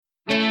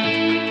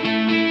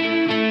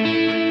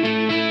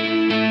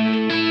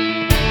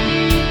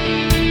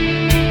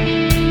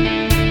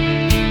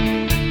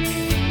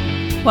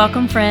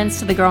Welcome, friends,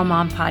 to the Girl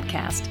Mom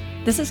Podcast.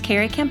 This is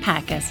Carrie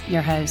Kampakis,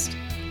 your host.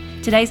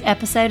 Today's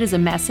episode is a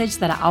message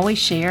that I always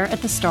share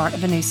at the start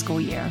of a new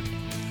school year.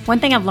 One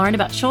thing I've learned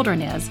about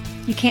children is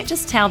you can't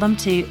just tell them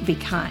to be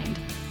kind.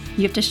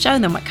 You have to show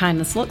them what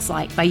kindness looks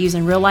like by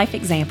using real-life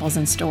examples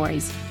and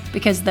stories,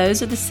 because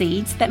those are the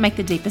seeds that make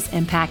the deepest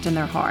impact in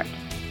their heart.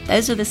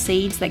 Those are the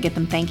seeds that get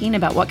them thinking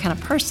about what kind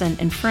of person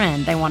and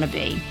friend they want to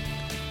be.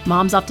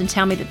 Moms often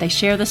tell me that they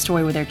share the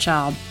story with their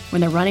child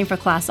when they're running for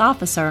class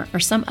officer or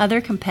some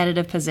other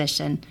competitive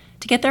position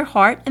to get their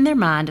heart and their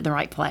mind in the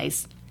right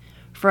place.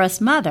 For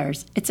us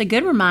mothers, it's a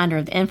good reminder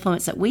of the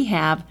influence that we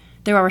have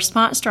through our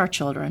response to our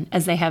children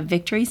as they have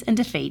victories and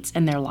defeats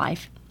in their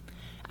life.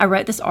 I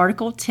wrote this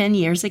article 10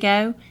 years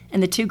ago,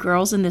 and the two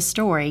girls in this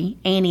story,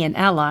 Annie and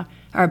Ella,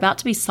 are about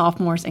to be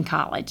sophomores in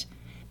college.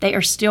 They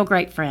are still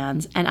great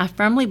friends, and I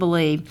firmly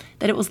believe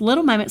that it was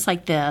little moments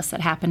like this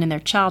that happened in their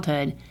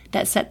childhood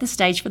that set the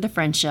stage for the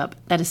friendship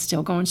that is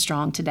still going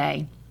strong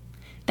today.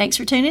 Thanks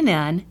for tuning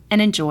in,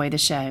 and enjoy the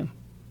show.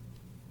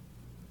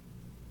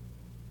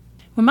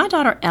 When my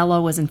daughter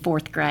Ella was in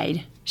 4th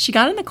grade, she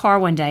got in the car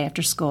one day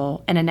after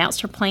school and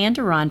announced her plan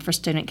to run for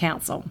student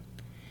council.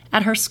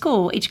 At her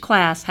school, each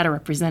class had a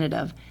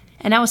representative,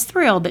 and I was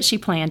thrilled that she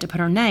planned to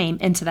put her name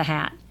into the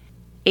hat.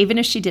 Even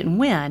if she didn't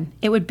win,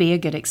 it would be a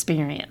good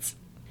experience.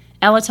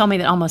 Ella told me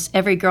that almost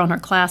every girl in her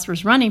class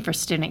was running for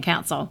student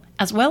council,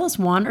 as well as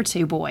 1 or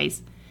 2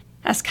 boys.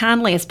 As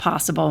kindly as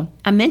possible,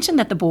 I mentioned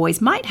that the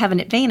boys might have an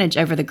advantage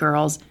over the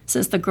girls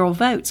since the girl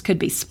votes could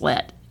be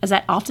split, as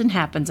that often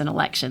happens in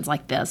elections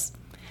like this.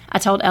 I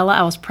told Ella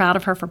I was proud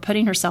of her for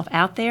putting herself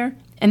out there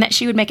and that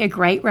she would make a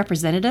great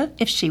representative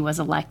if she was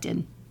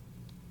elected.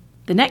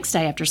 The next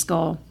day after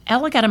school,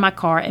 Ella got in my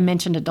car and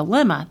mentioned a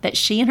dilemma that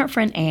she and her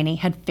friend Annie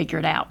had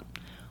figured out.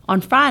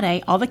 On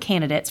Friday, all the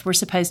candidates were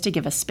supposed to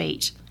give a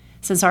speech.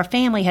 Since our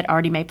family had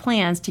already made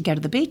plans to go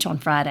to the beach on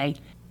Friday,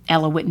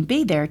 Ella wouldn't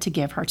be there to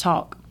give her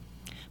talk.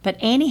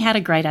 But Annie had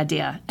a great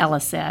idea,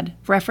 Ella said,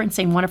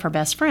 referencing one of her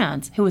best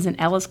friends who was in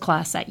Ella's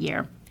class that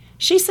year.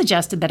 She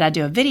suggested that I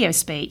do a video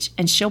speech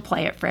and she'll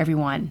play it for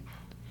everyone.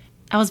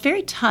 I was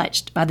very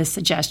touched by this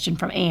suggestion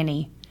from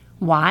Annie.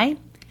 Why?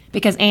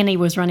 Because Annie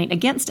was running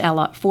against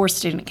Ella for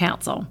student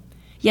council.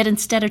 Yet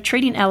instead of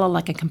treating Ella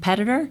like a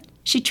competitor,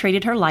 she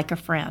treated her like a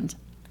friend.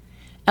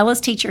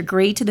 Ella's teacher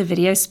agreed to the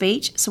video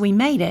speech, so we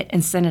made it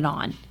and sent it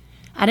on.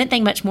 I didn't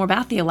think much more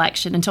about the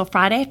election until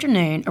Friday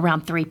afternoon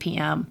around 3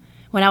 p.m.,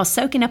 when I was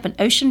soaking up an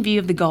ocean view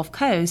of the Gulf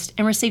Coast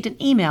and received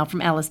an email from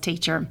Ella's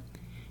teacher.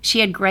 She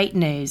had great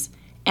news.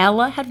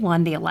 Ella had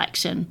won the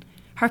election.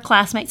 Her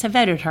classmates had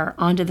voted her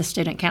onto the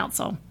student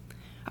council.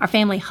 Our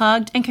family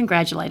hugged and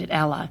congratulated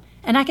Ella,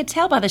 and I could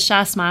tell by the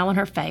shy smile on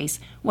her face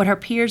what her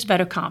peers'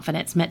 vote of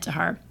confidence meant to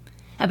her.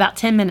 About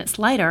 10 minutes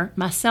later,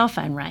 my cell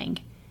phone rang.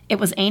 It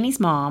was Annie's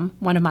mom,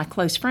 one of my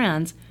close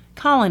friends,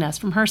 calling us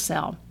from her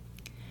cell.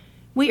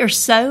 "We are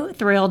so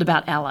thrilled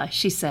about Ella,"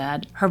 she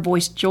said, her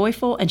voice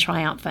joyful and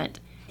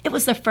triumphant. It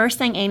was the first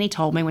thing Annie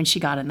told me when she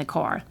got in the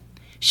car.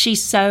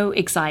 She's so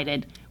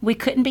excited. We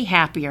couldn't be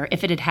happier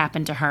if it had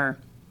happened to her.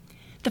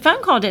 The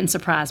phone call didn't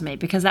surprise me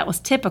because that was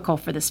typical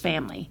for this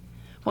family.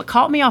 What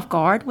caught me off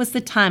guard was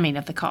the timing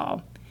of the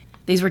call.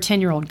 These were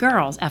 10-year-old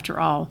girls, after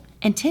all,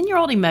 and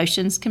 10-year-old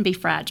emotions can be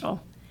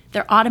fragile.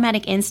 Their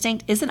automatic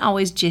instinct isn't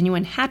always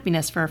genuine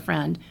happiness for a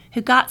friend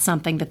who got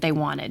something that they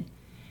wanted.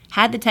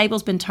 Had the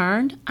tables been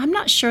turned, I'm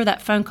not sure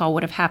that phone call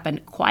would have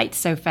happened quite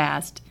so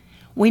fast.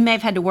 We may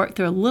have had to work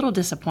through a little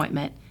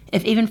disappointment,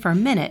 if even for a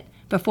minute,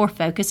 before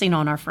focusing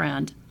on our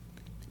friend.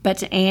 But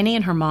to Annie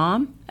and her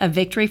mom, a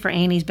victory for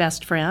Annie's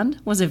best friend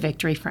was a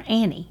victory for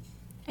Annie.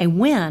 A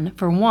win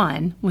for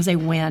one was a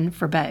win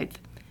for both.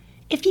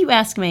 If you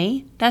ask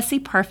me, that's the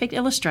perfect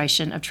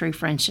illustration of true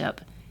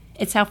friendship.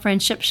 It's how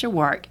friendship should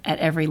work at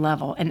every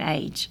level and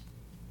age.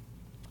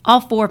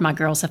 All 4 of my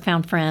girls have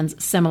found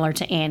friends similar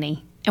to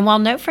Annie, and while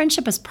no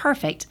friendship is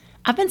perfect,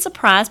 I've been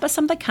surprised by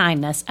some of the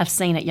kindness I've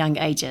seen at young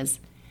ages.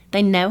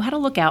 They know how to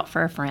look out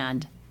for a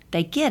friend.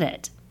 They get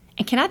it.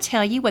 And can I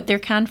tell you what their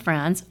kind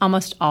friends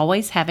almost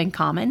always have in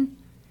common?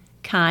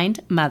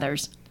 Kind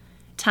mothers.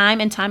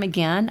 Time and time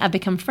again, I've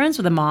become friends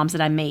with the moms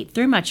that I meet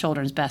through my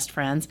children's best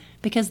friends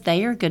because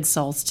they are good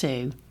souls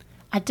too.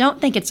 I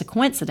don't think it's a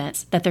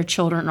coincidence that their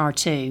children are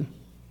too.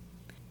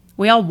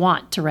 We all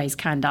want to raise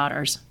kind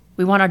daughters.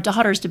 We want our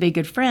daughters to be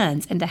good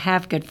friends and to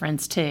have good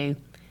friends too.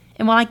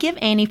 And while I give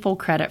Annie full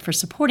credit for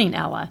supporting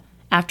Ella,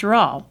 after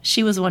all,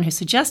 she was the one who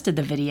suggested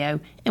the video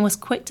and was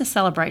quick to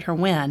celebrate her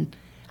win,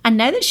 I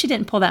know that she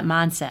didn't pull that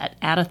mindset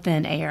out of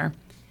thin air.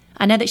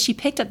 I know that she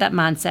picked up that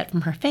mindset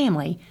from her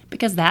family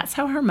because that's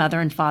how her mother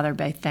and father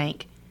both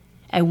think.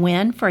 A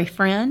win for a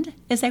friend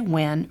is a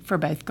win for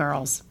both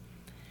girls.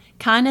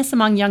 Kindness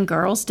among young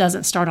girls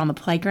doesn't start on the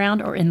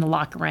playground or in the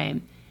locker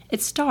room.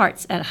 It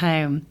starts at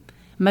home.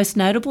 Most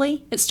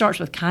notably, it starts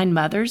with kind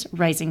mothers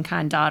raising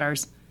kind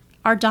daughters.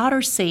 Our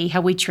daughters see how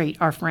we treat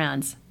our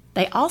friends.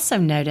 They also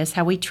notice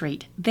how we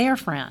treat their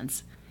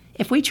friends.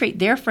 If we treat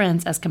their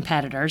friends as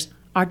competitors,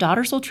 our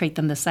daughters will treat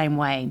them the same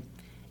way.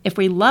 If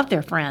we love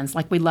their friends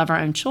like we love our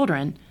own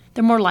children,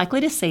 they're more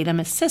likely to see them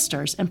as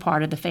sisters and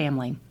part of the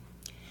family.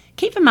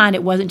 Keep in mind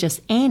it wasn't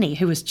just Annie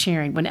who was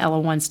cheering when Ella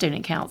won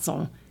student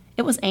council.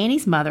 It was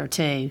Annie's mother,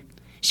 too.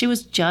 She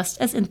was just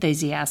as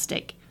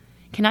enthusiastic.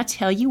 Can I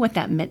tell you what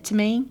that meant to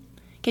me?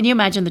 Can you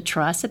imagine the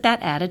trust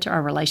that added to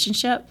our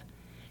relationship?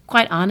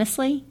 Quite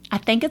honestly, I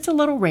think it's a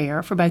little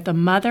rare for both a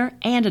mother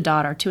and a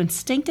daughter to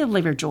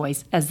instinctively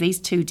rejoice as these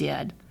two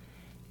did.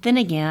 Then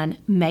again,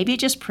 maybe it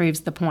just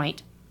proves the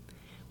point.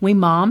 We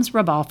moms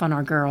rub off on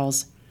our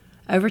girls.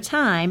 Over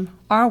time,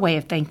 our way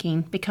of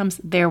thinking becomes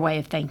their way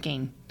of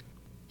thinking.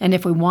 And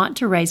if we want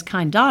to raise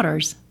kind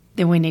daughters,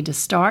 then we need to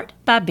start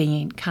by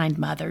being kind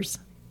mothers.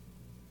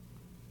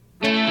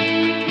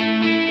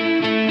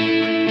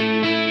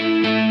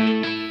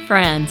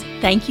 Friends,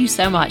 thank you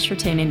so much for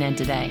tuning in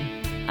today.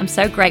 I'm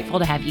so grateful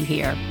to have you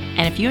here.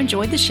 And if you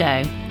enjoyed the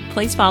show,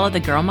 please follow the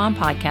Girl Mom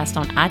Podcast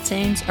on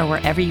iTunes or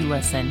wherever you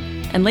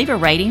listen, and leave a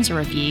ratings or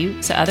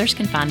review so others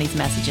can find these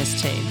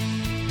messages too.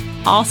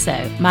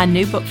 Also, my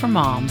new book for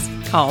moms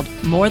called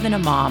More Than a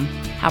Mom,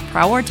 How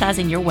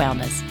Prioritizing Your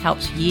Wellness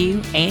Helps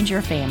You and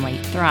Your Family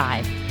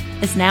Thrive,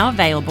 is now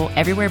available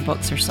everywhere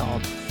books are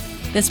sold.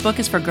 This book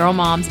is for girl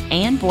moms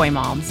and boy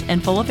moms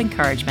and full of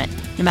encouragement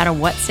no matter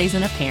what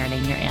season of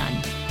parenting you're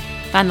in.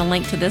 Find the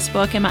link to this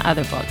book and my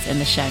other books in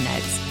the show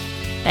notes.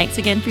 Thanks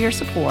again for your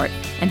support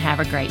and have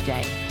a great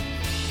day.